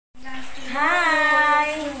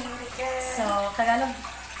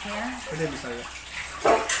Pwede Bisaya.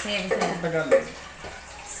 Sige, Bisaya. Tagalog.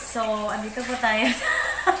 So, andito po tayo.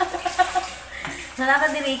 So,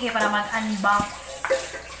 dapat din Ricky para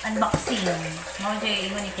unboxing. Mga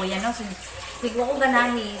dyan, ingon ni Kuya, no? So, siguro ko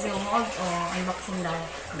ganahi. So, unboxing daw.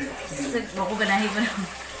 Siguro ko ganahi pa lang.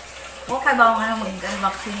 O, kaya ba ako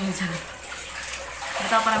mag-unboxing yun dyan?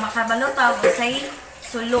 Ito, para makabalo tawag say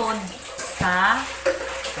sulod sa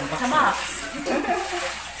box.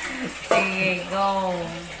 Sige, go.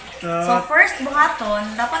 So, first buhaton,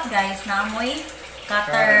 dapat guys, naamoy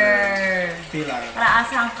cutter. Para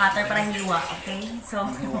asa ang cutter para hiwa, okay? So,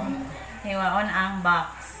 hiwaon ang box.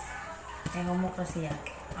 Okay, humukra siya.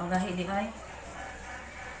 Ang gahi, di ba?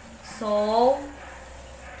 So,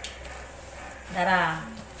 dara.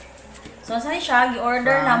 So, saan siya?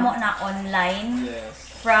 I-order na mo na online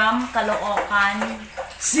from Caloocan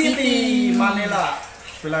City, Manila.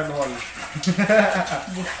 Pilar Bohol.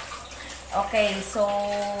 Okay, so,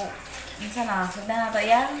 isa na. Sugdan na ito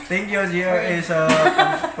yan. Thank you, GRA, sa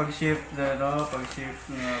pag-ship na,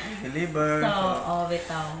 deliver. So,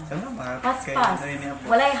 bitaw. Salamat. Pas-pas.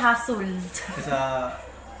 Walay hassle. Sa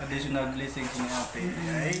additional blessings ni Ate.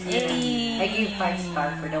 Yay! I give 5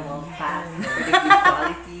 stars for the world pass. For the good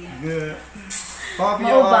quality. Good. Mao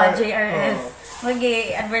ba, JRS?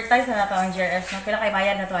 Mag-advertise na ito ang JRS. Kailan kayo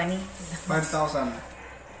bayad na ito, ani? 5,000.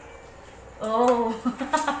 Oh!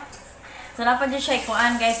 So, dapat dyan siya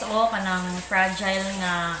ikuan, guys. O, kanang fragile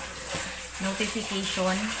nga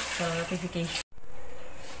notification. So, notification.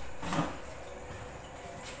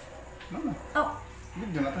 Oh!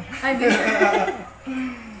 Video na ito. Ay, video.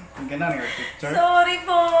 Ang ganda nga picture. Sorry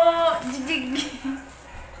po! Jijig!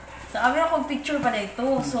 So, amin akong picture pa na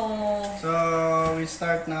ito. So, we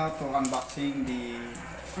start now to unboxing the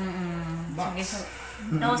box. Sige, so,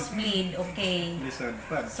 nosebleed, okay. Lizard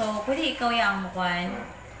pad. So, pwede ikaw yung mukhan.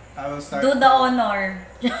 I will start. Do the honor.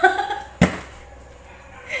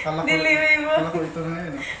 Delivery mo. Kala ko ito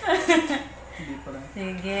na yun. Hindi pala.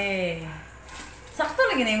 Sige.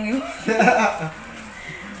 Sakto lagi na yung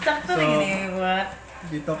Sakto lagi na yung what?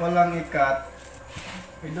 Dito ko lang i-cut.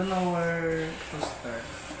 I don't know where to start.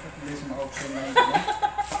 At least ma-open na ito.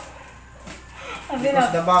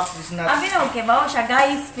 Because the box is not... Abi na, okay ba? Siya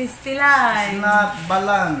guys, pistilay. It's not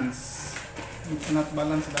balance. It's not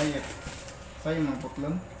balance diet. Sa'yo mga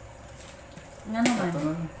putlon. Nga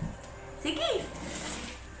naman. Sige.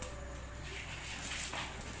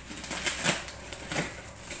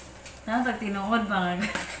 Nakatag tinuod ba nga?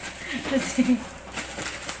 Kasi...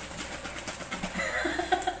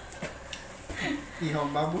 Ihaw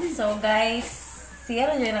baboy. So guys,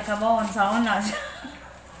 siya rin yung nakabawon sa una siya.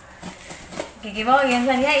 Kikibaw yan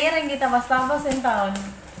sa niya, iya rin kita basta-basta yung taon.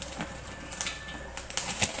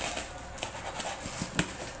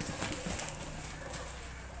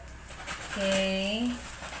 Okay.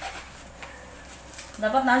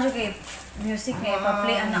 Dapat na siya kay music kay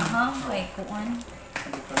pa-play anak ha? Kay kuan.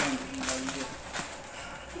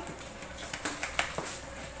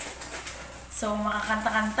 So,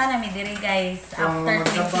 makakanta-kanta na mi diri guys after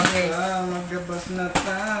 20 years. Magabas na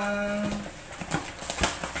ta.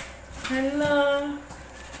 Hello.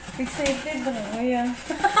 Excited na mo yan.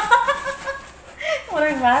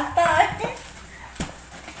 Walang bata.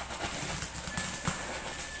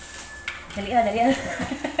 Dali na.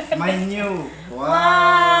 My new.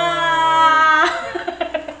 Wow!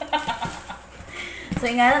 So,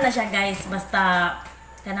 ingana na siya guys. Basta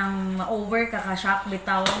kanang ma-over ka ka-shock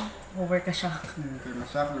bitaw. Over ka shock. Okay,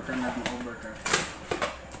 ma-shock ka na ma-over ka.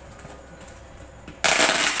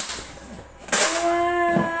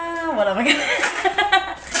 Wow! Wala pa ganyan.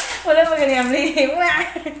 Wala pa ganyan.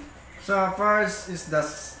 So, first is the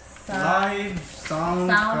live sound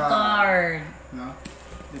card. No?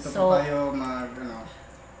 Dito po tayo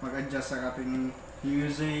mag-adjust sa ating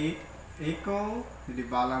music echo, the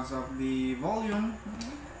balance of the volume,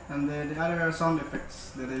 and then the other sound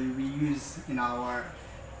effects that we use in our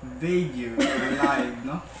video live,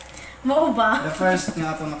 no? Mo ba? The first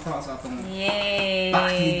nga ito nakuha sa atong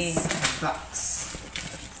package box.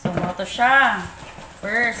 So, mo to siya.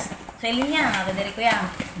 First, kailin niya, nakadiri ko yan.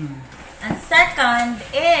 And second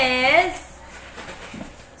is,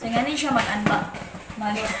 so nga din siya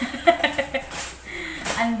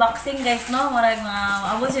unboxing guys, no? Marag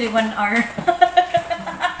mga, abot siya 1 hour.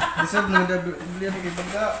 Isag na bili na kay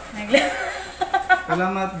baga.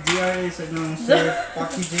 Salamat GRA sa inyong safe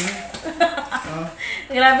packaging.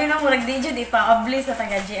 Grabe no, murag di jud ipa-abli sa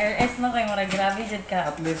taga GRS no, kay murag grabe jud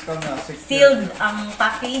ka. At least kung na sealed ang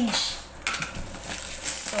package.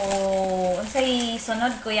 So, unsay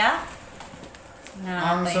sunod kuya?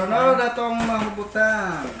 Ang sunod atong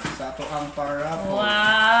mahubutan sa ato ang paraffle.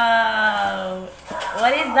 Wow!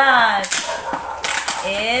 What is that?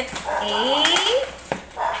 It's a...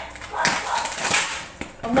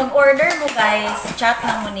 Pag mag-order mo guys, chat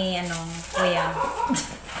na mo ni kuya.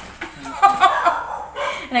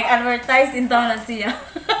 Nag-advertise in town na siya.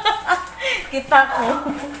 Kita ko.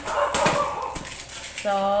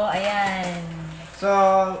 So, ayan. So,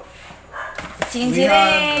 Chinji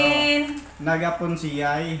rin. Nagapon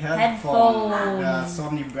siya headphone. The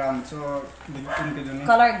Sony brand. So, digpon ka dun eh.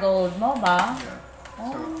 Color gold mo ba? Yeah. Oh,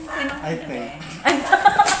 So, I think.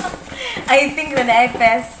 I think na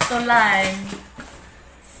na-ipes to lang.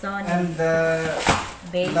 Sony. And the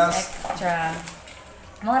Base last, extra.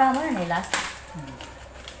 Mura mo na last.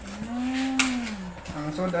 ang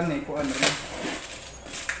soda ni ko ano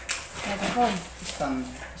Microphone.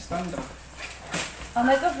 stand. Oh,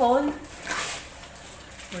 microphone?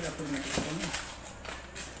 Wala po na ito.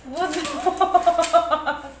 What?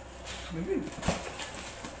 Maybe.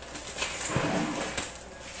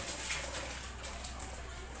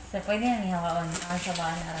 So, pwede na niya kaon. Sa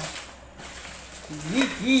baan na rin.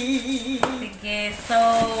 Sige. So,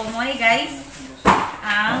 muna guys.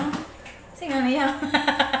 Ang... Sino niya?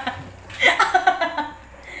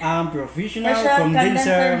 Ang professional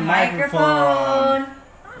condenser microphone.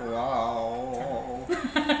 Wow.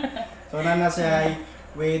 So, na siya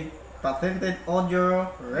with patented audio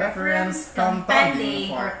reference compounding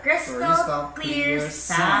for crystal clear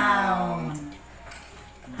sound.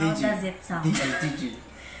 How does it sound? DG.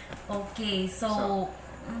 Okay, so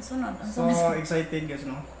ang sunod. So, excited guys,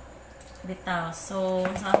 no? Bitaw. So,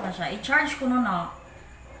 saan na siya? I-charge ko na.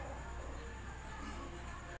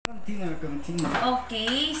 Continue.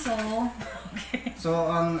 Okay, so... So,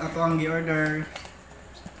 ang ato ang gi-order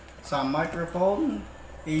sa microphone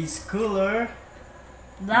is cooler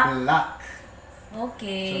black.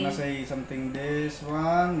 Okay. So, nasa something this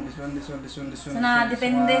one. So,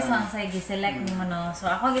 depende sa gi-select mo, no? So,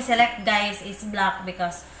 ako gi-select, guys, is black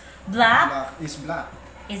because black is black.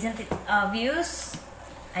 Isn't it obvious?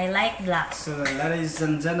 I like black. So, ladies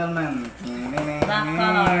and gentlemen, Black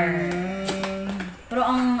color. Pero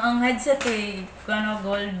ang headset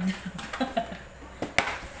gold.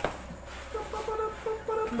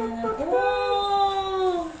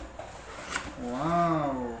 Oh!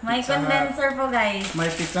 Wow. May condenser po guys. May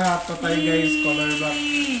pizza hut pa tayo guys, color black.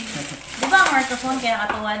 Di ba ang microphone kaya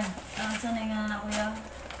katuwad? Sanay nga na kuya.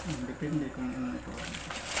 Depende kung ano ito.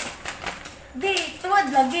 Di, tuwad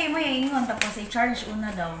lagi. May ingon tapos i-charge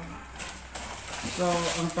una daw. So,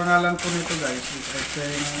 ang pangalan po nito guys is I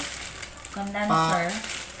think Condenser.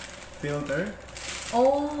 Filter.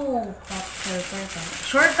 Oh, pop filter ka.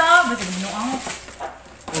 Sure ka? Basta binuang.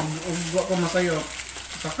 Ug ko masayo.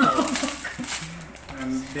 Sakto.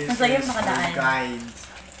 And this Masayo is makadaan. the guide.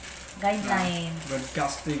 Guideline.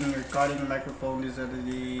 Broadcasting, recording microphone is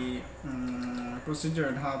the procedure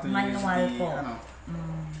on how to Manual use the po.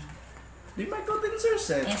 the Mic Condenser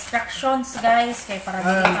Set. Instructions guys kay para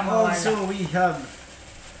dili And ka mawala. also we have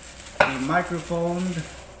the microphone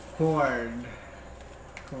cord.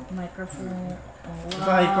 Microphone. Oh, Ito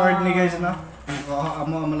ay cord ni guys na. So,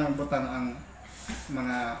 amo lang butang ang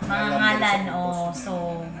mga ngalan. sa Oh, ubos. so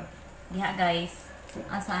diha guys.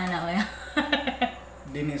 Asa na oy.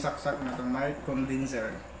 Dini saksak na itong mic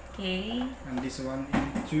condenser. Okay. And this one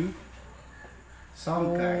into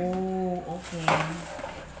sound card. Oh, okay.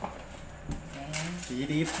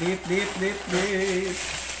 Deep.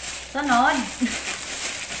 Sunod.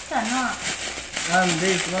 Sana. And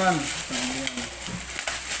this one.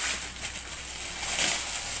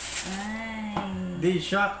 Ay. The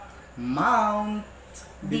shock mount.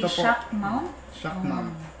 The shock mount? Shock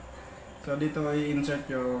mount. So dito i-insert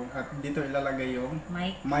yung, at dito ilalagay yung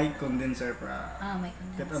Mic. mic condenser para Mic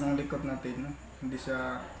kahit condenser. anong likot natin, no? Hindi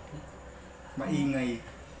siya maingay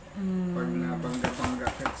pag nabangga-bangga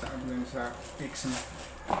kahit saan lang sa X mo.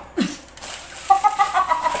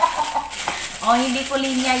 Oh, hindi ko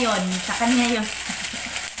linya yon. Sa kanya yun.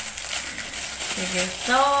 Sige.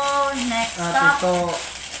 So, next At up. ito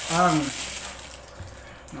ang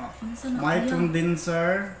Ano sa na- mic ayun.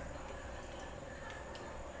 condenser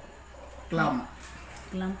clamp.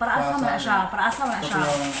 Lang. Para asa mo na siya. Para asa mo na siya.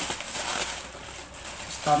 Tatlong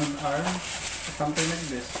stand arm. Something like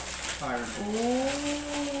this. Arm.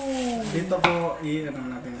 Oh. Dito po ano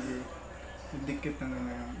natin i-dikit na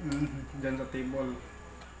lang dyan sa table.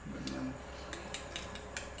 Ganyan.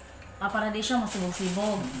 Para di siya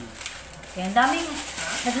masibog-sibog. Kaya ang daming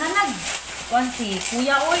naghanag. Kuan si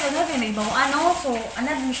Kuya Oy, may bago ano. So,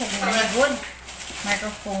 anad mo siya very good.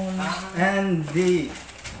 Microphone. And the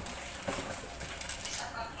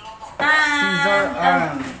Stand. scissor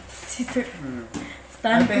arm. Scissor. I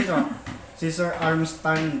Stand. think so. Scissor arm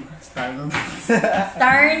stand. Stern.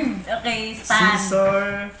 Okay, stand.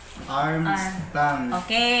 Scissor arm stand.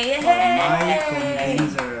 Okay. Or Mic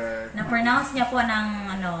Condenser. Na-pronounce niya po ng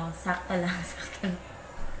sakto lang. Sakto lang.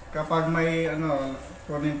 Kapag may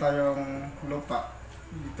kunin tayong lupa,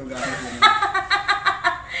 dito gamit yun.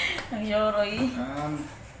 Ang yoroy. Yan.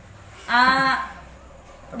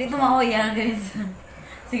 Dito makuya guys.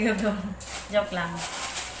 Sige go. Joke lang.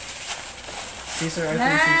 Scissor, I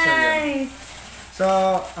think scissor yan. Nice! So,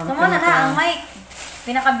 ang Sama na ang mic.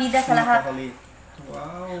 Pinakabida sa lahat.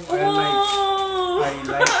 Wow, Oh! I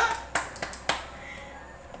like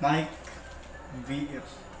Mic VS.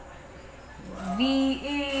 Wow.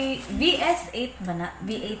 VS8 ba na?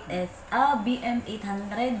 V8S.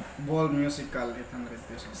 BM800. Ball musical, 800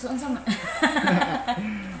 pesos. So, ang sama.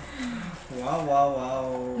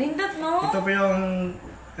 Wow. Lindot, no? Ito po yung,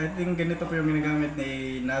 I think ganito po yung ginagamit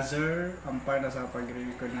ni Nazar. Ampar na sa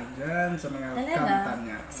pag-record na dyan sa mga kanta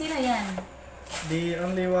niya. Sino yan? The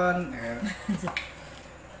only one.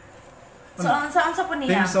 So, ang sa po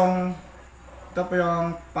niya? Theme song. Ito po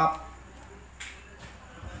yung pop.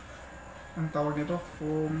 Ang tawag nito?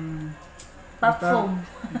 Foam. Pop foam.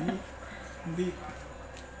 Hindi.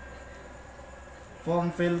 Foam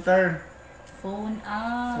filter. Phone.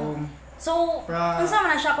 Foam. So, kung saan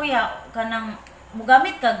na siya kuya, kanang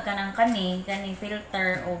mugamit kag kanang kani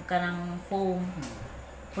filter o kanang foam.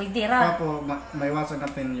 Pwede ra. Papo, maiwasan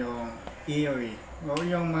natin yung eerie. O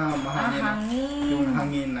yung mahangin. Hangin. Yung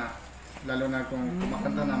hangin na. Lalo na kung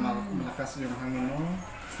kumakanta na malakas yung hangin mo.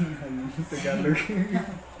 Hangin Tagalog.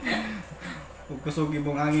 Kung kusog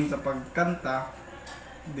ibong hangin sa pagkanta,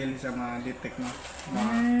 dili siya ma-detect na.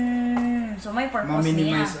 So may purpose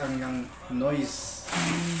Ma-minimize niya. ang noise.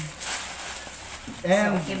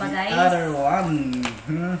 And So, okay ba, the guys? other one.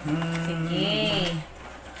 Sige.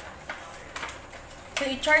 So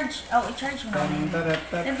i-charge mo na. Dito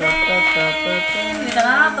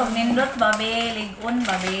na ito. Nindot babe. Ligon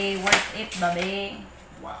babe. Worth it babe.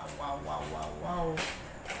 Wow.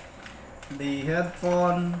 The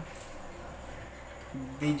headphone.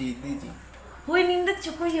 DJ. Huy, nindot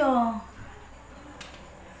siya kuya.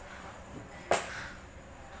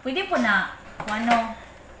 Pwede po na. Kung ano.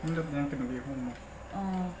 Hindi yan kinabihon mo.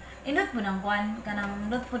 Indot po ng kwan. Kanang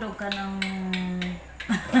indot po daw kanang...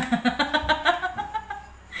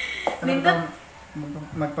 Nindot.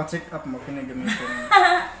 Magpa-check up mo, kinagamitin mo.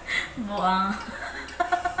 Buang.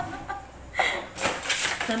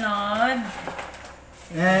 Sunod.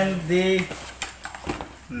 And the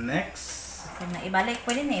next. So, naibalik.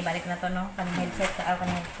 Pwede na ibalik na to, no? Kanang headset ka,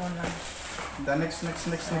 kanang headphone lang. The next.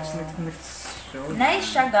 Show. Nice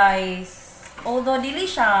siya, guys. Although, dili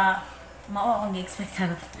siya mao akong gi-expect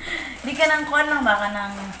na. Di ka nang kuhan lang ba ka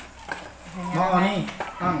nang... Mao ni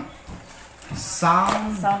ang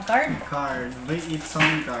sound card? V8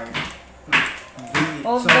 sound card. V8.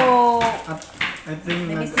 Although, At I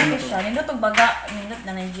think nabisipis siya. Nindot og baga. Nindot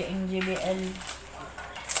na ng JBL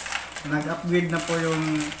nag-upgrade na po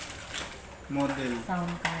yung model.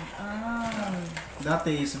 sound card.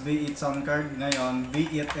 Dati is V8 sound card, ngayon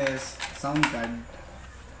V8S sound card.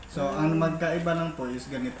 So, ang magkaiba lang po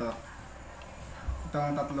is ganito.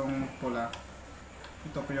 Itong tatlong pula.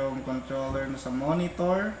 Ito po yung controller sa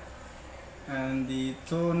monitor and the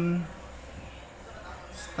tune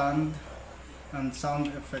stand and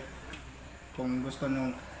sound effect. Kung gusto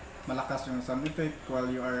nyo malakas yung sound effect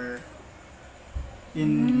while you are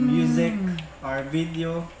in music or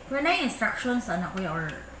video. Kung na yung instructions, anak kuya, or...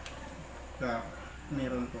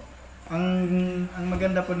 Meron po. Ang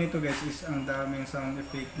maganda po nito guys is ang daming sound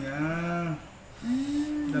effect niya.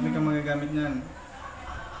 Dami kang magagamit niyan.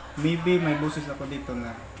 Maybe may boses ako dito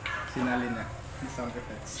na sinali na yung sound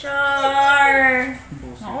effects. Sure!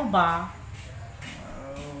 Boses. Oo ba?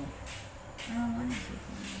 Wow.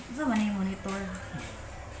 Saan man yung monitor?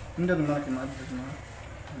 Hindi naman natin ma-adjust mo.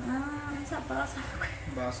 Saan pala sa ako?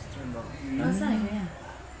 Bass turn ba? Saan yun yan?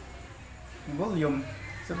 Volume.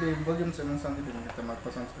 Sabi, volume sa mga sound effect. Hindi ka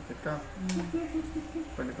magpa-sound effect ka.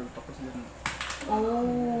 Pwede pagpapos yan.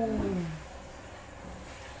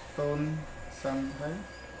 Tone, sound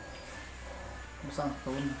high. Basta ang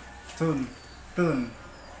tone. Tune.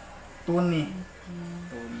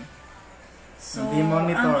 So, Hindi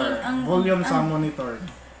monitor. Volume sa monitor.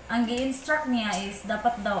 Ang gi-instruct niya is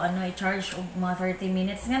dapat daw i-charge og mga 30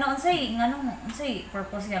 minutes. Ngano unsay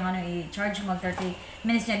purpose kaya i-charge mag 30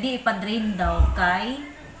 minutes niya di ipa-drain daw kay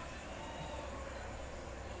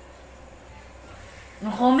no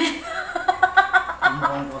comment. Huwag mo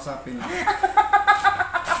kong kausapin.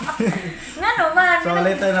 Ngano man? So,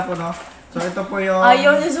 later na po, no? So, ito po yung...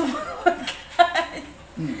 Ayaw niya sumagot, guys.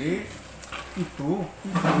 Hindi. Ito.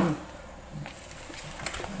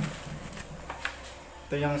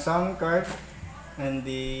 Ito yung sound card and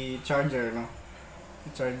the charger, no?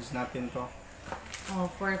 I-charge natin to. Oh,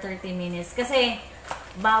 for 30 minutes. Kasi,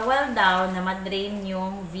 bawal daw na ma-drain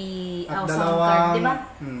yung At sound card, di ba?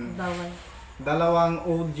 Bawal. Dalawang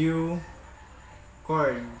audio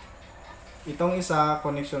cord. Itong isa,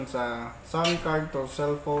 connection sa sound card to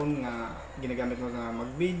cellphone nga ginagamit mo na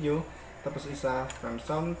mag-video. Tapos isa, from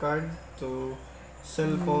sound card to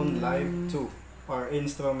cellphone live 2 or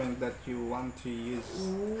instrument that you want to use.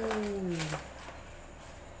 Ooh.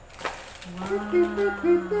 Wow.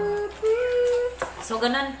 So,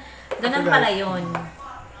 ganun pala yun.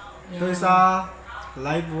 Ito isa,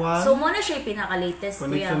 live 1. So, muna siya yung pinaka-latest,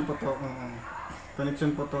 Connection kuya. po to.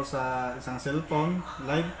 Connection po to sa isang cellphone.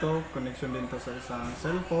 Live to, connection din to sa isang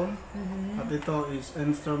cellphone. At ito is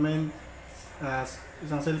instrument,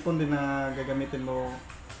 isang cellphone din na gagamitin mo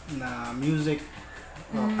na music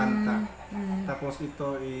o kanta. Tapos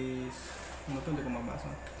ito is, ano to, hindi ko mabasa.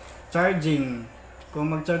 Charging. Kung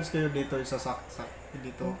mag-charge kayo dito, isasaksak.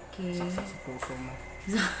 Dito, Okay. saksak sa puso mo.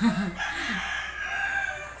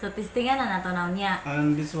 So, testingan na nato na niya.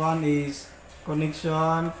 And this one is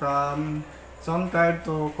connection from sound card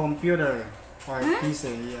to computer or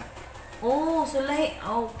PC. Yeah. Oh, so lahi.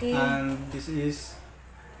 Okay. And this is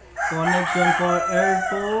connection for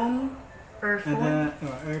earphone. And then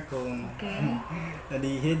earphone. Okay. And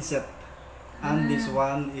the headset. And this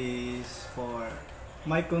one is for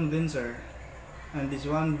mic condenser. And this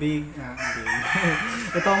one big.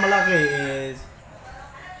 Itong malaki is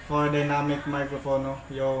for dynamic microphone, no?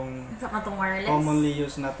 Yung Sa katong wireless? commonly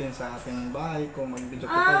used natin sa ating bahay kung mag-video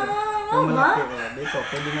ko tayo. Yung malaki, dito,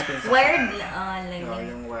 pwede natin sa... Wired? like,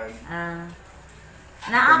 Like, yung wired.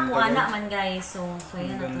 Naako anak man guys. So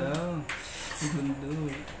yan na Ang ganda. to. Ang ganda.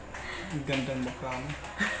 Ang gandang mukha mo.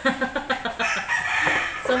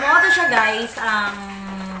 So, mga to siya guys, ang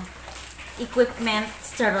equipment,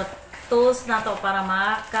 charot, tools na to para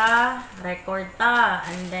maka-record ta,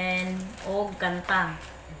 and then, kanta.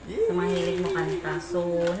 Sa mga hilig mo kanta.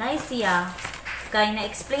 So, nice siya. Kaya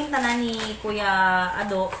na-explain ta na ni Kuya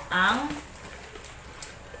Ado ang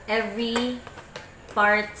every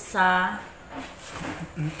part sa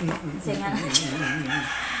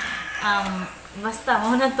basta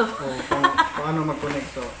mo na to. Kung paano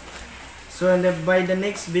mag-connect to. So, and then by the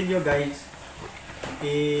next video guys,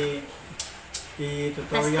 i-tutorial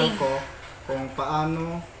Testing. ko kung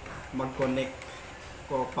paano mag-connect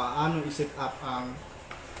o paano i-set up ang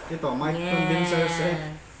Mic Condenser Set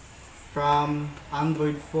from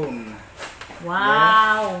Android phone.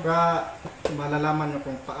 Wow! Para malalaman nyo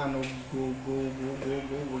kung paano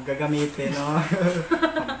gagamitin, no?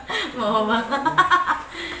 Oo ba?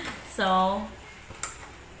 So,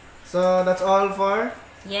 that's all for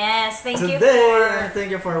yes, thank you today. for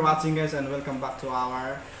Thank you for watching guys and welcome back to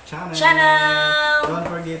our channel. Don't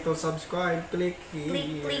forget to subscribe, click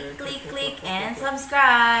and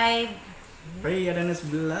subscribe. Pray Adanes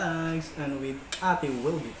Vlogs and with Ate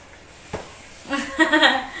Wilby.